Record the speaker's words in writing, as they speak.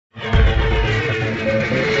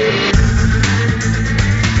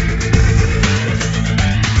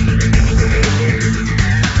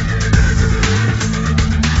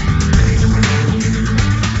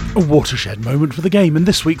A watershed moment for the game in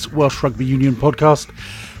this week's Welsh Rugby Union podcast,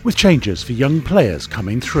 with changes for young players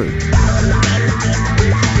coming through.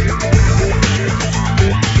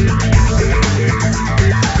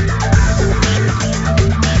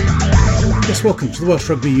 Yes, welcome to the Welsh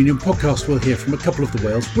Rugby Union podcast. We'll hear from a couple of the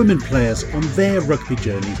Wales women players on their rugby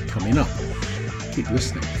journey coming up. Keep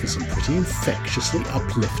listening for some pretty infectiously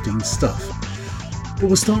uplifting stuff. But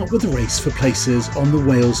we'll start with the race for places on the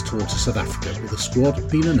Wales tour to South Africa, with a squad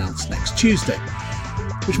being announced next Tuesday,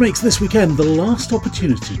 which makes this weekend the last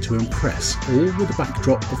opportunity to impress, all with a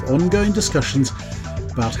backdrop of ongoing discussions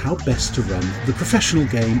about how best to run the professional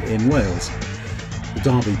game in Wales. The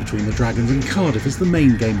derby between the Dragons and Cardiff is the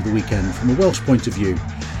main game of the weekend from a Welsh point of view.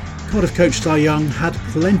 Cardiff coach Dai Young had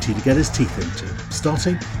plenty to get his teeth into,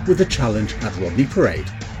 starting with the challenge at Rodney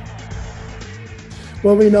Parade.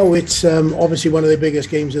 Well, we know it's obviously one of the biggest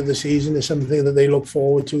games of the season. It's something that they look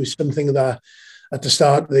forward to, something that at the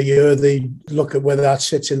start of the year they look at whether that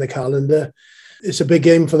sits in the calendar. It's a big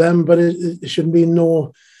game for them, but it shouldn't be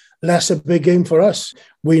no less a big game for us.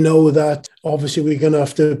 We know that obviously we're going to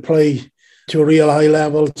have to play to a real high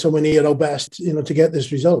level, so we need our best, to get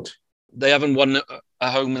this result. They haven't won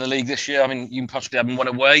at home in the league this year. I mean, you possibly haven't won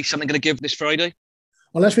away. Something going to give this Friday?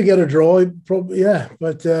 Unless we get a draw, probably, yeah.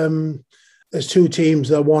 But there's two teams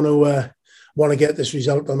that want to get this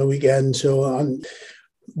result on the weekend. So, and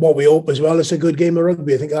what we hope as well, it's a good game of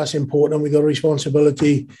rugby. I think that's important. We've got a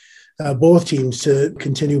responsibility, both teams, to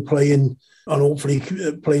continue playing and hopefully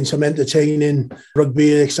playing some entertaining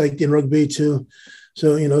rugby, exciting rugby too.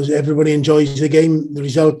 So, everybody enjoys the game. The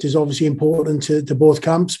result is obviously important to both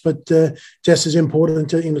camps, but just as important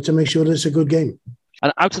to make sure that it's a good game.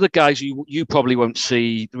 And out of the guys you probably won't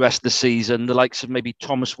see the rest of the season, the likes of maybe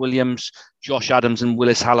Thomas Williams, Josh Adams and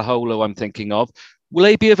Willis Halaholo, I'm thinking of. Will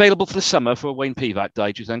they be available for the summer for a Wayne Pivac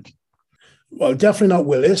day, do you think? Well, definitely not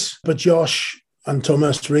Willis, but Josh and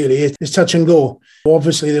Thomas, really. It's touch and go.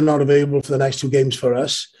 Obviously, they're not available for the next two games for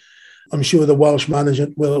us. I'm sure the Welsh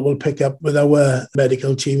management will pick up with our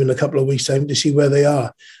medical team in a couple of weeks' time to see where they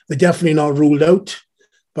are. They're definitely not ruled out,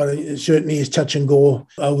 but it certainly is touch and go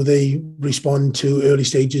how they respond to early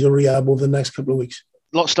stages of rehab over the next couple of weeks.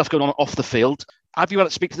 A lot of stuff going on off the field. Have you had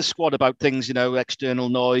to speak to the squad about things, external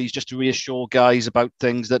noise, just to reassure guys about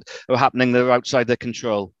things that are happening that are outside their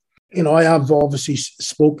control? I have obviously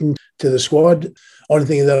spoken to the squad. Only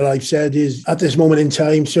thing that I've said is, at this moment in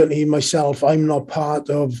time, certainly myself, I'm not part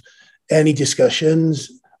of any discussions.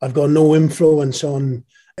 I've got no influence on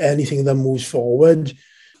anything that moves forward.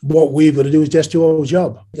 What we've got to do is just do our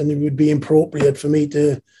job. And it would be inappropriate for me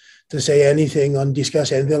to say anything and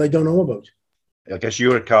discuss anything I don't know about. I guess you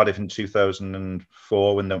were at Cardiff in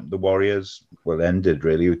 2004 when the Warriors ended,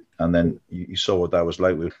 really. And then you saw what that was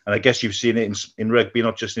like. And I guess you've seen it in rugby,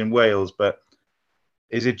 not just in Wales, but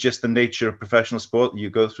is it just the nature of professional sport that you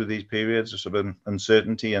go through these periods of sort of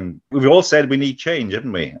uncertainty? And we've all said we need change,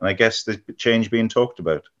 haven't we? And I guess the change being talked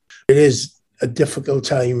about. It is a difficult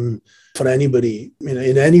time for anybody,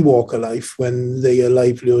 in any walk of life, when their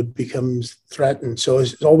livelihood becomes threatened. So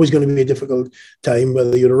it's always going to be a difficult time,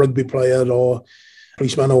 whether you're a rugby player or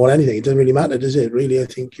policeman or anything. It doesn't really matter, does it? Really, I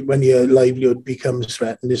think when your livelihood becomes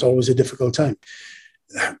threatened, it's always a difficult time.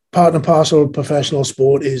 Part and parcel of professional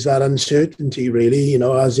sport is that uncertainty, really,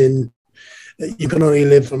 as in you can only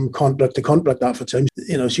live from contract to contract half the time,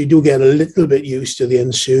 so you do get a little bit used to the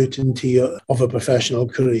uncertainty of a professional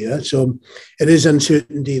career. So it is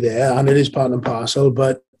uncertainty there, and it is part and parcel,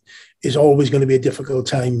 but it's always going to be a difficult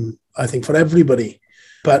time, I think, for everybody.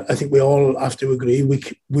 But I think we all have to agree,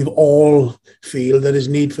 we all feel there is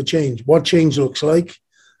need for change. What change looks like,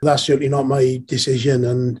 that's certainly not my decision,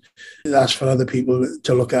 and that's for other people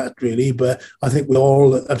to look at, really. But I think we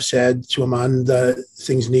all have said to a man that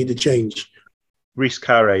things need to change. Rhys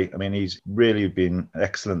Carre, he's really been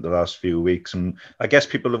excellent the last few weeks. And I guess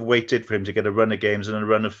people have waited for him to get a run of games and a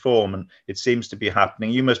run of form. And it seems to be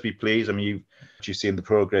happening. You must be pleased. You've seen the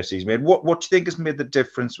progress he's made. What do you think has made the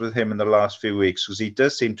difference with him in the last few weeks? Because he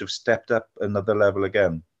does seem to have stepped up another level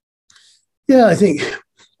again. Yeah, I think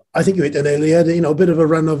you hit it earlier. A bit of a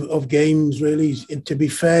run of games, really. To be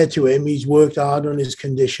fair to him, he's worked hard on his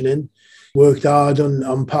conditioning, worked hard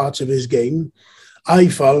on parts of his game. I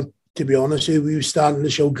felt, to be honest, we were starting to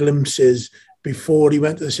show glimpses before he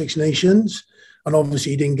went to the Six Nations. And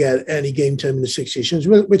obviously he didn't get any game time in the Six Nations,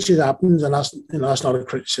 which happens, and that's not a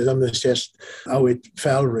criticism, that's just how it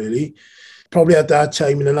fell, really. Probably at that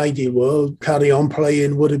time, in an ideal world, carry on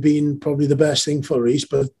playing would have been probably the best thing for Reece.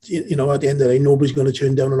 But, you know, at the end of the day, nobody's going to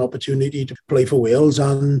turn down an opportunity to play for Wales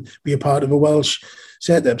and be a part of a Welsh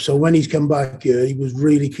setup. So when he's come back here, he was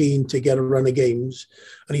really keen to get a run of games.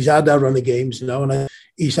 And he's had that run of games now. And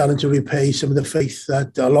he's starting to repay some of the faith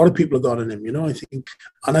that a lot of people have got in him, you know, I think.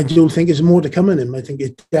 And I do think there's more to come in him. I think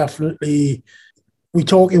it definitely... We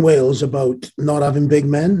talk in Wales about not having big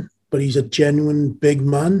men, but he's a genuine big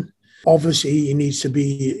man. Obviously, he needs to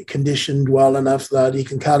be conditioned well enough that he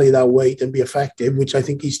can carry that weight and be effective, which I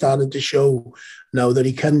think he's starting to show now that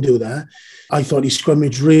he can do that. I thought he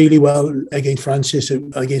scrimmaged really well against Francis,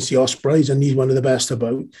 against the Ospreys, and he's one of the best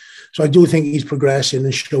about. So I do think he's progressing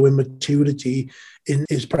and showing maturity in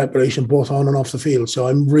his preparation, both on and off the field. So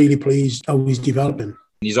I'm really pleased how he's developing.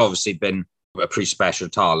 He's obviously been a pretty special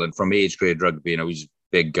talent from age grade rugby. You know, he's a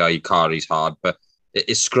big guy, he carries hard, but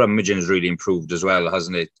his scrummaging has really improved as well,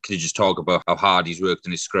 hasn't it? Can you just talk about how hard he's worked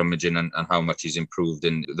in his scrummaging and how much he's improved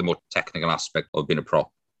in the more technical aspect of being a prop?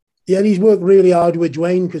 Yeah, he's worked really hard with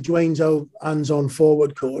Dwayne, because Dwayne's our hands-on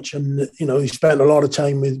forward coach, and, you know, he spent a lot of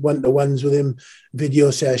time with one-to-ones with him,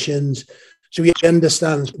 video sessions. So he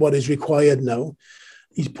understands what is required now.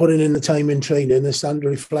 He's putting in the time in training and starting to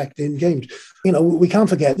reflect in games. You know, we can't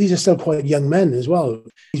forget, these are still quite young men as well.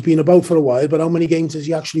 He's been about for a while, but how many games has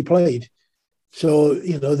he actually played? So,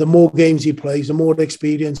 you know, the more games he plays, the more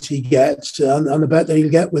experience he gets, and the better he'll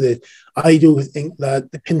get with it. I do think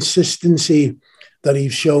that the consistency that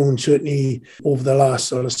he's shown, certainly over the last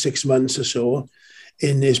sort of 6 months or so,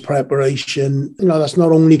 in his preparation, you know, that's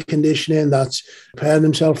not only conditioning, that's preparing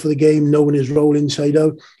himself for the game, knowing his role inside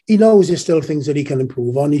out. He knows there's still things that he can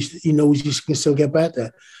improve on. He knows he can still get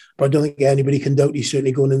better. But I don't think anybody can doubt he's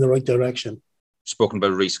certainly going in the right direction. Spoken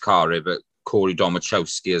about Rhys Carré, but Corey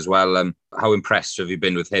Domachowski as well. How impressed have you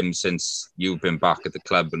been with him since you've been back at the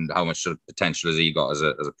club, and how much sort of potential has he got as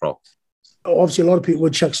a prop? Obviously, a lot of people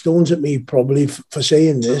would chuck stones at me probably for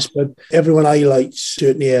saying this, but everyone highlights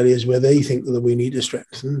certain areas where they think that we need to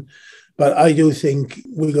strengthen. But I do think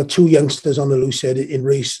we've got two youngsters on the loose head in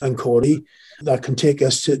Rhys and Corey that can take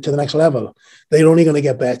us to the next level. They're only going to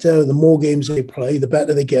get better. The more games they play, the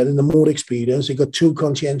better they get and the more experience. They've got two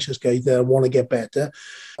conscientious guys that want to get better.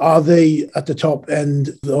 Are they at the top end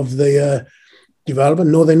of the development?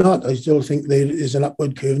 No, they're not. I still think there is an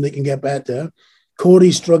upward curve and they can get better.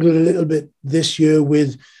 Corey struggled a little bit this year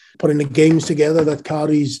with putting the games together that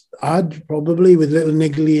Carrie's had, probably with little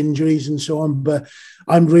niggly injuries and so on. But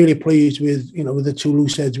I'm really pleased with, you know, with the two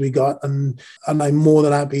loose heads we got, and I'm more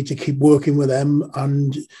than happy to keep working with them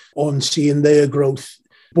and on seeing their growth.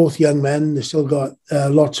 Both young men, they still got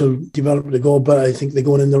lots of development to go, but I think they're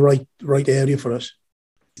going in the right area for us.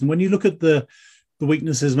 And when you look at the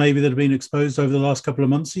weaknesses maybe that have been exposed over the last couple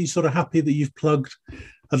of months, are you sort of happy that you've plugged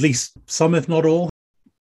at least some, if not all?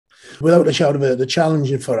 Without a shadow of a, the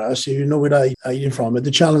challenge for us, you know where I came from it,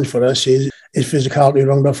 the challenge for us is physicality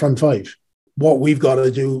around our front five. What we've got to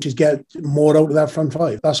do is get more out of that front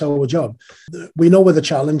five. That's our job. We know where the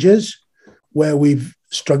challenge is, where we've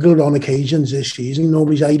struggled on occasions this season.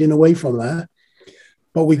 Nobody's hiding away from that.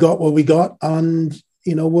 But we got what we got, and,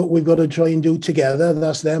 you know, what we've got to try and do together,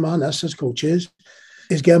 that's them and us as coaches,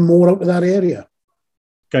 is get more out of that area.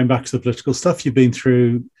 Going back to the political stuff, you've been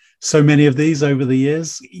through so many of these over the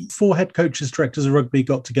years. 4 head coaches, directors of rugby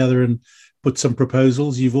got together and put some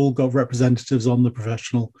proposals. You've all got representatives on the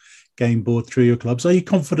professional game board through your clubs. Are you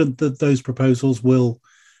confident that those proposals will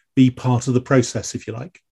be part of the process, if you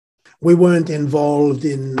like? We weren't involved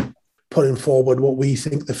in putting forward what we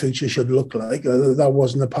think the future should look like. That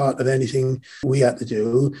wasn't a part of anything we had to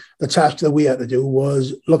do. The task that we had to do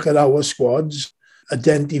was look at our squads,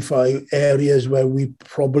 identify areas where we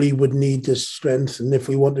probably would need to strengthen if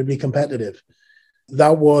we wanted to be competitive.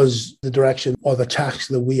 That was the direction or the task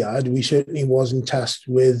that we had. We certainly wasn't tasked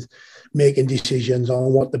with making decisions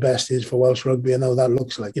on what the best is for Welsh rugby and how that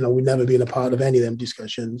looks like. You know, we've never been a part of any of them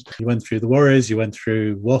discussions. You went through the Warriors, you went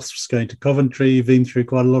through Wasps, going to Coventry, you've been through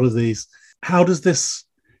quite a lot of these. How does this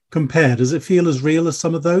compare? Does it feel as real as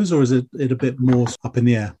some of those, or is it a bit more up in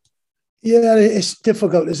the air? Yeah, it's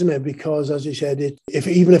difficult, isn't it? Because, as you said,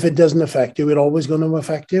 even if it doesn't affect you, it's always going to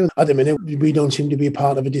affect you. At the minute, we don't seem to be a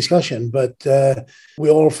part of a discussion, but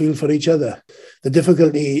we all feel for each other. The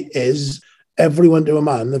difficulty is everyone to a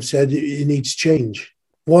man have said it needs change.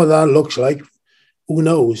 What that looks like, who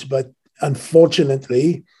knows? But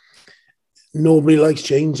unfortunately, nobody likes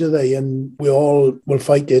change, do they? And we all will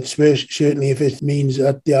fight it, certainly if it means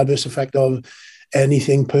that the adverse effect of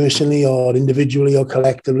anything personally or individually or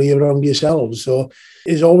collectively around yourselves. So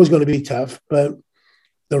it's always going to be tough, but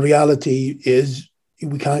the reality is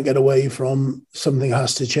we can't get away from something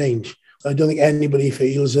has to change. I don't think anybody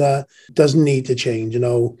feels that doesn't need to change.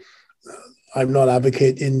 I'm not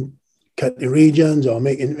advocating cutting regions or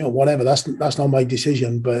making whatever. That's not my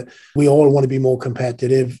decision. But we all want to be more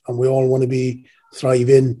competitive and we all want to be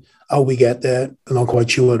thriving. How we get there, I'm not quite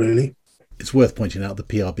sure, really. It's worth pointing out the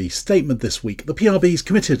PRB statement this week. The PRB is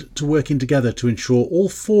committed to working together to ensure all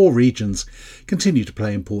 4 regions continue to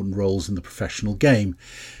play important roles in the professional game.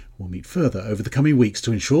 We'll meet further over the coming weeks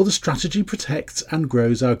to ensure the strategy protects and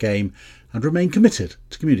grows our game and remain committed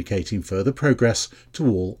to communicating further progress to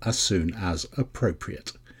all as soon as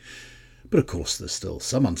appropriate. But of course there's still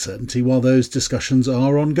some uncertainty while those discussions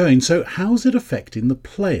are ongoing, so how's it affecting the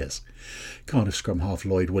players? Cardiff scrum half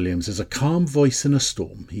Lloyd Williams is a calm voice in a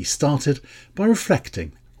storm. He started by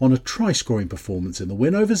reflecting on a try-scoring performance in the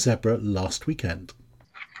win over Zebra last weekend.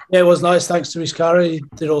 Yeah, it was nice. Thanks to Rhys Carey. He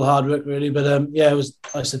did all the hard work, really. But it was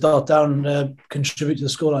nice to dart down and contribute to the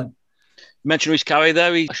scoreline. You mentioned Rhys Carey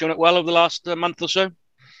there. He's shown it well over the last month or so.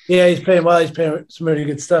 Yeah, he's playing well. He's playing some really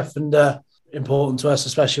good stuff and important to us,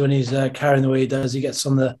 especially when he's carrying the way he does. He gets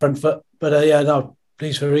on the front foot. But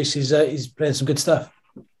pleased for Rhys. He's playing some good stuff.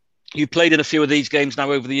 You've played in a few of these games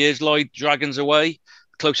now over the years, Lloyd. Dragons away,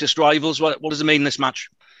 closest rivals. What does it mean, this match?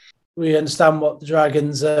 We understand what the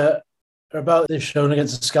Dragons are about. They've shown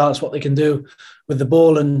against the Scarlets what they can do with the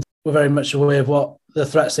ball, and we're very much aware of what the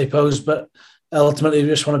threats they pose. But ultimately, we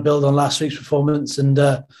just want to build on last week's performance and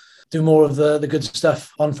do more of the good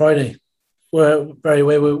stuff on Friday. We're very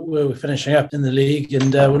aware we're finishing up in the league,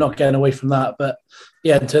 and we're not getting away from that. But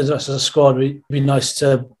yeah, in terms of us as a squad, it'd be nice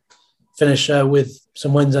to finish with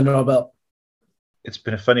some wins under our belt. It's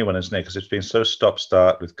been a funny one, isn't it? Because it's been so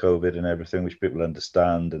stop-start with COVID and everything, which people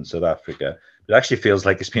understand in South Africa. It actually feels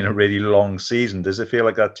like it's been a really long season. Does it feel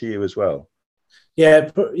like that to you as well? Yeah,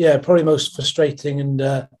 probably most frustrating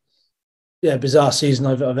and bizarre season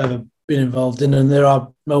I've ever been involved in. And there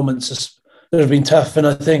are moments that have been tough, and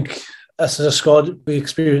I think us as a squad, we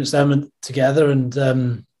experienced them together, and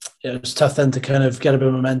it was tough then to kind of get a bit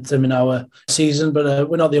of momentum in our season. But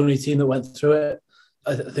we're not the only team that went through it.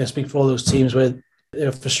 I think I speak for all those teams where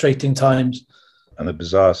they're frustrating times. And the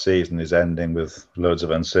bizarre season is ending with loads of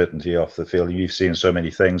uncertainty off the field. You've seen so many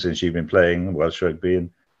things since you've been playing Welsh rugby. And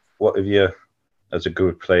what have you, as a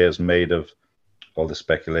group of players, made of all the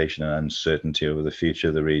speculation and uncertainty over the future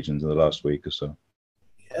of the regions in the last week or so?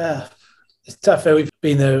 Yeah, it's tough. We've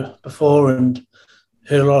been there before and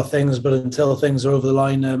heard a lot of things, but until things are over the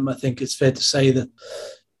line, I think it's fair to say that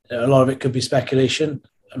a lot of it could be speculation.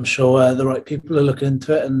 I'm sure the right people are looking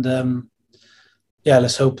into it, and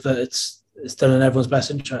let's hope that it's done in everyone's best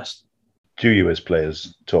interest. Do you, as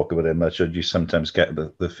players, talk about it much, or do you sometimes get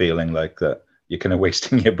the feeling like that you're kind of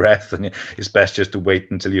wasting your breath and it's best just to wait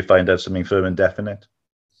until you find out something firm and definite?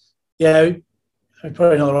 Yeah,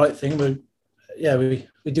 probably not the right thing, but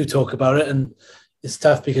we do talk about it, and it's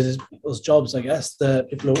tough because it's those jobs, I guess, that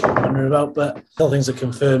people are wondering about. But until things are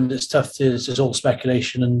confirmed, it's tough it's just all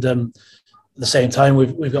speculation. And at the same time,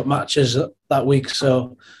 we've got matches that week,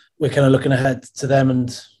 so we're kind of looking ahead to them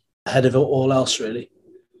and ahead of all else, really.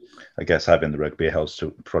 I guess having the rugby helps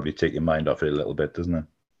to probably take your mind off it a little bit, doesn't it?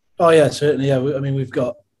 Oh yeah, certainly. Yeah, we've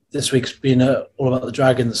got this week's been all about the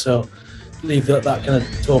Dragons, so leave that kind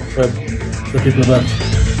of talk for people about.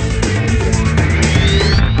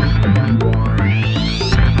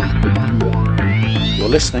 You're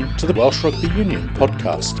listening to the Welsh Rugby Union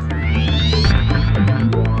podcast.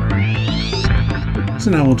 So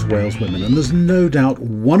now on to Wales women, and there's no doubt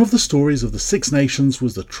one of the stories of the Six Nations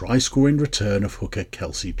was the try-scoring return of hooker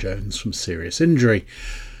Kelsey Jones from serious injury,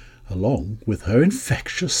 along with her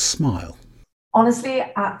infectious smile. Honestly,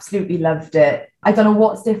 absolutely loved it. I don't know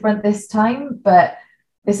what's different this time, but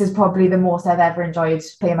this is probably the most I've ever enjoyed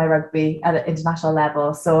playing my rugby at an international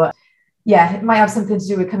level. So yeah, it might have something to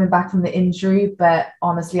do with coming back from the injury, but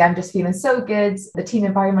honestly, I'm just feeling so good. The team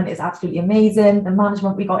environment is absolutely amazing. The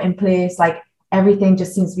management we got in place, everything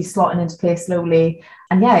just seems to be slotting into place slowly.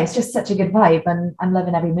 And yeah, it's just such a good vibe, and I'm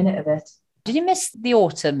loving every minute of it. Did you miss the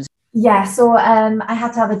autumns? Yeah, so I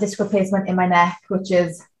had to have a disc replacement in my neck, which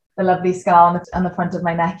is the lovely scar on the front of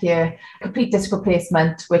my neck here. Complete disc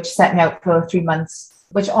replacement, which set me out for 3 months,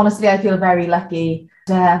 which honestly I feel very lucky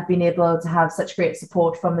to have been able to have such great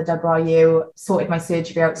support from the WRU. Sorted my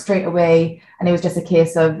surgery out straight away, and it was just a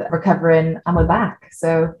case of recovering and we're back.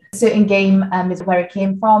 So a certain game is where it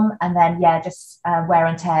came from, and then just wear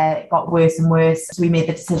and tear got worse and worse. So we made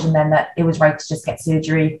the decision then that it was right to just get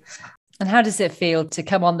surgery. And how does it feel to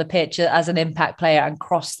come on the pitch as an impact player and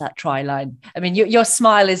cross that try line? I mean, your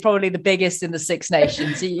smile is probably the biggest in the Six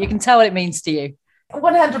Nations. You can tell what it means to you.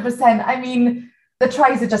 100%. I mean, the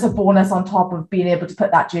tries are just a bonus on top of being able to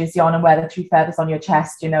put that jersey on and wear the 3 feathers on your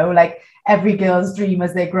chest, you know, like every girl's dream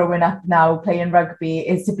as they're growing up now playing rugby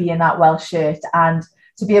is to be in that Welsh shirt, and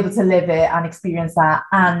to be able to live it and experience that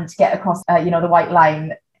and get across, the white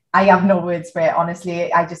line. I have no words for it,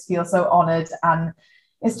 honestly. I just feel so honoured, and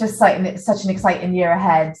it's just such an exciting year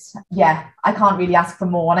ahead. Yeah, I can't really ask for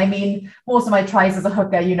more. And I mean, most of my tries as a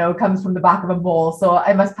hooker, you know, comes from the back of a ball. So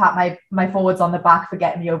I must pat my forwards on the back for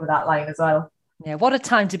getting me over that line as well. Yeah, what a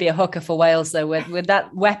time to be a hooker for Wales, though, with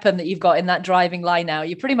that weapon that you've got in that driving line now.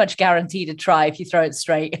 You're pretty much guaranteed a try if you throw it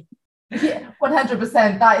straight. Yeah,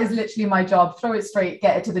 100%. That is literally my job. Throw it straight,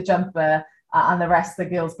 get it to the jumper, and the rest of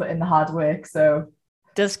the girls put in the hard work. So,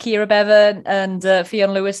 does Ciara Bevan and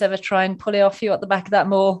Ffion Lewis ever try and pull it off you at the back of that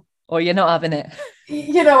maul, or you're not having it?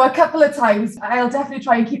 You know, a couple of times. I'll definitely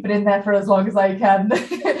try and keep it in there for as long as I can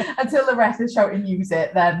until the rest is shouting use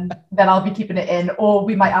it. Then I'll be keeping it in, or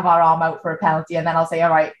we might have our arm out for a penalty, and then I'll say, all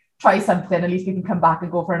right, try something. At least we can come back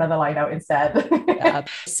and go for another line out instead. Yeah,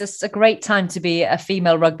 it's just a great time to be a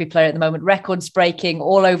female rugby player at the moment. Records breaking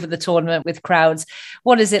all over the tournament with crowds.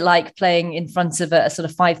 What is it like playing in front of a sort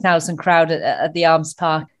of 5,000 crowd at the Arms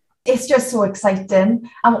Park? It's just so exciting.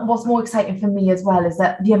 And what's more exciting for me as well is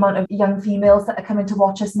that the amount of young females that are coming to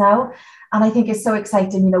watch us now. And I think it's so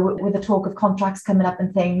exciting, you know, with the talk of contracts coming up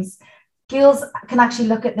and things. Girls can actually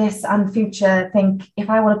look at this and future think, if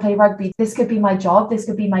I want to play rugby, this could be my job, this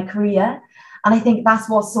could be my career. And I think that's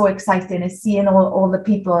what's so exciting, is seeing all the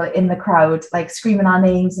people in the crowd, like screaming our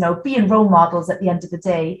names, you know, being role models at the end of the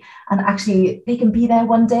day. And actually they can be there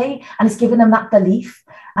one day, and it's giving them that belief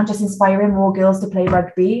and just inspiring more girls to play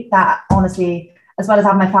rugby. That honestly, as well as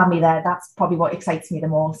having my family there, that's probably what excites me the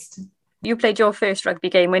most. You played your first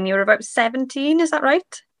rugby game when you were about 17, is that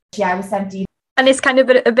right? Yeah, I was 17. And it's kind of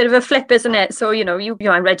a bit of a flip, isn't it? So, you know,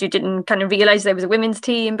 I read you didn't kind of realise there was a women's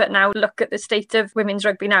team, but now look at the state of women's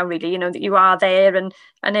rugby now, really, you know, that you are there and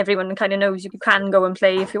everyone kind of knows you can go and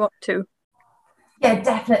play if you want to. Yeah,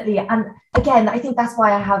 definitely. And again, I think that's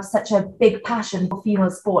why I have such a big passion for female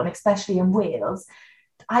sport, and especially in Wales.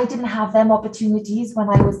 I didn't have them opportunities when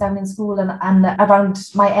I was down in school and around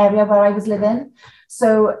my area where I was living.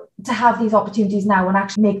 So to have these opportunities now and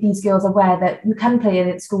actually make these girls aware that you can play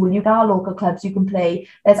at school, you are local clubs, you can play,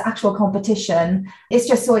 there's actual competition. It's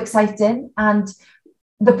just so exciting. And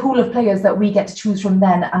the pool of players that we get to choose from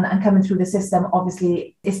then and coming through the system,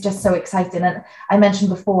 obviously, it's just so exciting. And I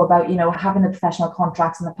mentioned before about, you know, having the professional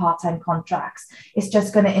contracts and the part-time contracts. It's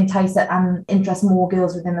just going to entice it and interest more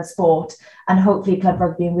girls within the sport. And hopefully Club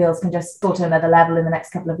Rugby in Wales can just go to another level in the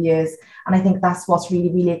next couple of years. And I think that's what's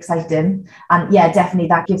really, really exciting. And yeah, definitely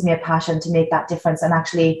that gives me a passion to make that difference and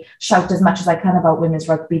actually shout as much as I can about women's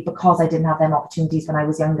rugby, because I didn't have them opportunities when I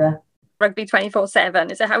was younger. Rugby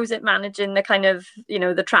 24/7, how is it managing the kind of, you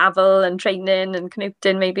know, the travel and training and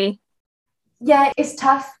commuting maybe? Yeah, it's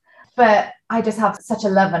tough, but I just have such a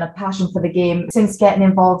love and a passion for the game. Since getting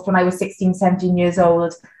involved when I was 16, 17 years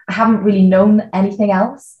old, I haven't really known anything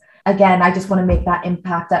else. Again, I just want to make that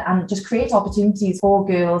impact and just create opportunities for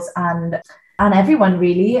girls and everyone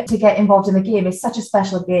really to get involved in the game. It's such a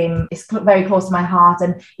special game. It's very close to my heart,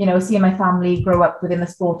 and, you know, seeing my family grow up within the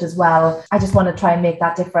sport as well. I just want to try and make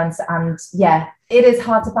that difference. And yeah, it is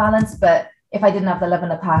hard to balance, but if I didn't have the love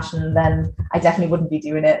and the passion, then I definitely wouldn't be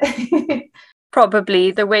doing it.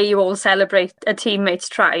 Probably the way you all celebrate a teammate's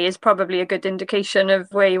try is probably a good indication of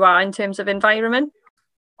where you are in terms of environment.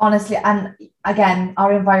 Honestly, and again,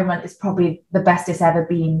 our environment is probably the best it's ever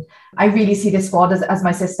been. I really see this squad as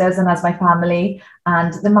my sisters and as my family,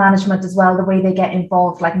 and the management as well, the way they get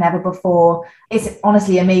involved like never before. It's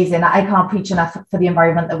honestly amazing. I can't preach enough for the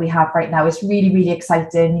environment that we have right now. It's really, really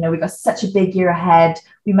exciting. You know, we've got such a big year ahead.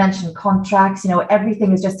 We mentioned contracts, you know,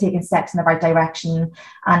 everything is just taking steps in the right direction.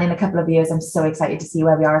 And in a couple of years, I'm so excited to see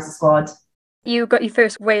where we are as a squad. You got your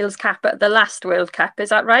first Wales cap at the last World Cup, is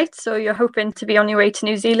that right? So you're hoping to be on your way to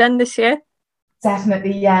New Zealand this year?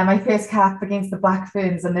 Definitely, yeah. My first cap against the Black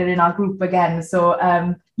Ferns, and they're in our group again. So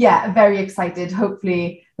yeah, very excited.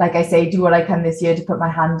 Hopefully, like I say, do what I can this year to put my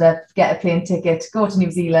hand up, get a plane ticket, go to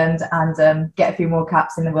New Zealand and get a few more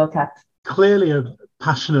caps in the World Cup. Clearly a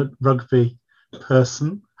passionate rugby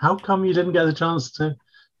person. How come you didn't get the chance to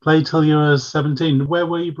play till you were 17? Where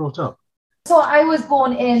were you brought up? So I was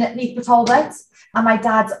born in Neath Talbot, and my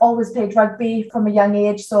dad's always played rugby from a young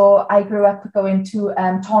age. So I grew up going to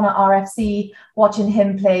Tonna RFC, watching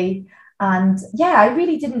him play. And yeah,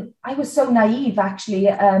 I was so naive actually.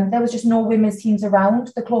 There was just no women's teams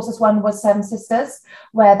around. The closest one was Seven Sisters,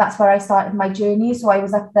 that's where I started my journey. So I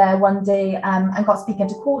was up there one day and got speaking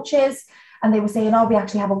to coaches, and they were saying, oh, we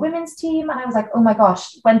actually have a women's team. And I was like, oh my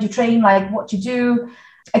gosh, when do you train? Like, what do you do?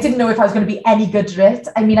 I didn't know if I was going to be any good at it.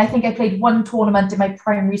 I mean, I think I played one tournament in my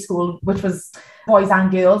primary school, which was boys and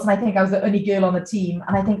girls. And I think I was the only girl on the team.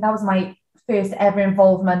 And I think that was my first ever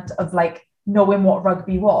involvement of like knowing what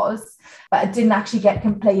rugby was. But I didn't actually get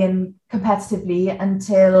playing competitively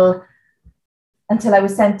until I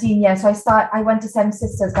was 17. Yeah, so I went to Seven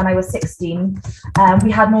Sisters when I was 16.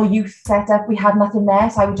 We had no youth set up. We had nothing there.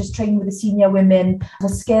 So I would just train with the senior women for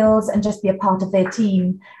skills and just be a part of their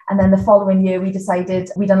team. And then the following year, we decided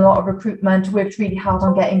we'd done a lot of recruitment, worked really hard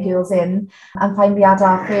on getting girls in, and finally had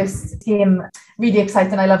our first game. Really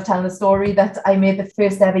exciting. I love telling the story that I made the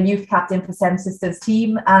first ever youth captain for Seven Sisters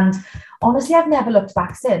team. And honestly, I've never looked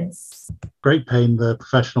back since. Great pain the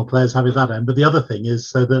professional players have at that end. But the other thing is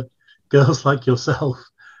so that girls like yourself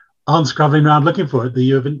aren't scrabbling around looking for it, that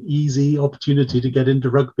you have an easy opportunity to get into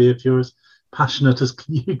rugby if you're as passionate as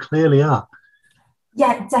you clearly are.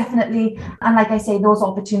 Yeah, definitely. And like I say, those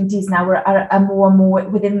opportunities now are more and more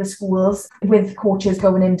within the schools, with coaches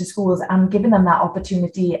going into schools and giving them that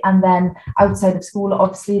opportunity. And then outside of school,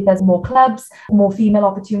 obviously, there's more clubs, more female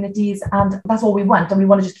opportunities. And that's all we want. And we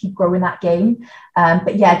want to just keep growing that game.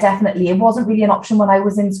 But yeah, definitely. It wasn't really an option when I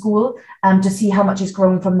was in school. To see how much it's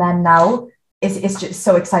grown from then now, it's just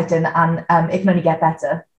so exciting, and it can only get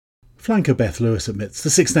better. Flanker Beth Lewis admits the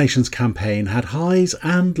Six Nations campaign had highs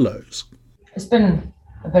and lows. It's been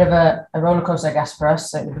a bit of a roller coaster, I guess, for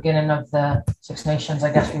us. At the beginning of the Six Nations,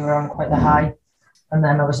 I guess we were on quite the high. And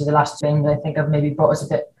then obviously the last games, I think, have maybe brought us a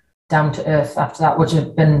bit down to earth after that, which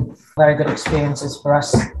have been very good experiences for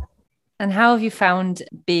us. And how have you found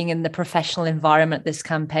being in the professional environment this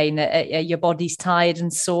campaign? Your body's tired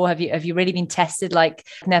and sore. Have you really been tested like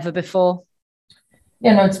never before?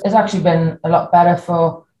 Yeah, no, it's actually been a lot better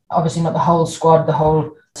for, obviously not the whole squad. The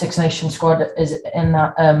whole Six Nations squad is in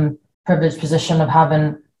that privileged position of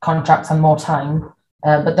having contracts and more time.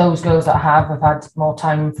 But those girls that have had more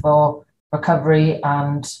time for recovery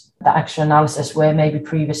and that extra analysis, where maybe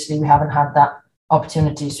previously we haven't had that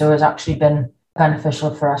opportunity. So it's actually been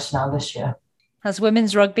beneficial for us now this year. Has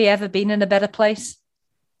women's rugby ever been in a better place?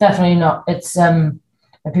 Definitely not. It's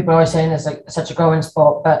people are always saying it's like such a growing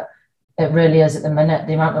sport, but it really is at the minute.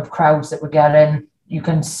 The amount of crowds that we're getting, you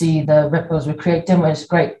can see the ripples we're creating. It's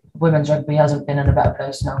great. Women's rugby hasn't been in a better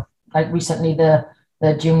place now. Like recently, the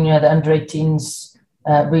junior, the under-18s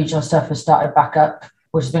regional stuff has started back up,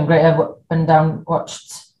 which has been great. I've been down,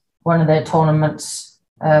 watched one of their tournaments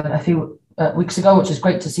a few weeks ago, which is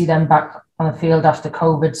great to see them back on the field after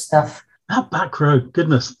COVID stuff. That back row,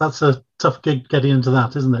 goodness, that's a tough gig getting into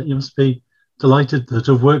that, isn't it? You must be delighted to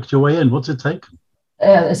have worked your way in. What's it take?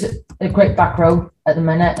 It's a great back row at the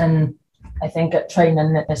minute, and I think at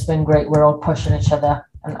training it's been great. We're all pushing each other.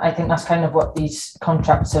 And I think that's kind of what these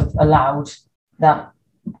contracts have allowed, that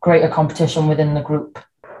greater competition within the group.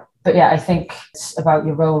 But yeah, I think it's about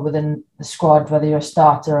your role within the squad, whether you're a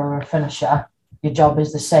starter or a finisher. Your job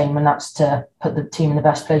is the same, and that's to put the team in the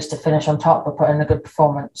best place to finish on top or put in a good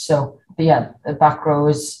performance. So, but yeah, the back row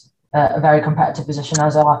is a very competitive position,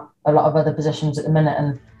 as are a lot of other positions at the minute.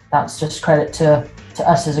 And that's just credit to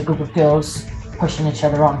us as a group of girls pushing each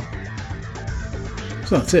other on.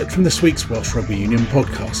 So that's it from this week's Welsh Rugby Union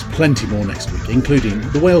podcast. Plenty more next week, including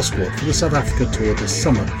the Wales squad for the South Africa tour this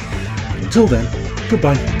summer. Until then,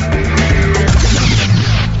 goodbye.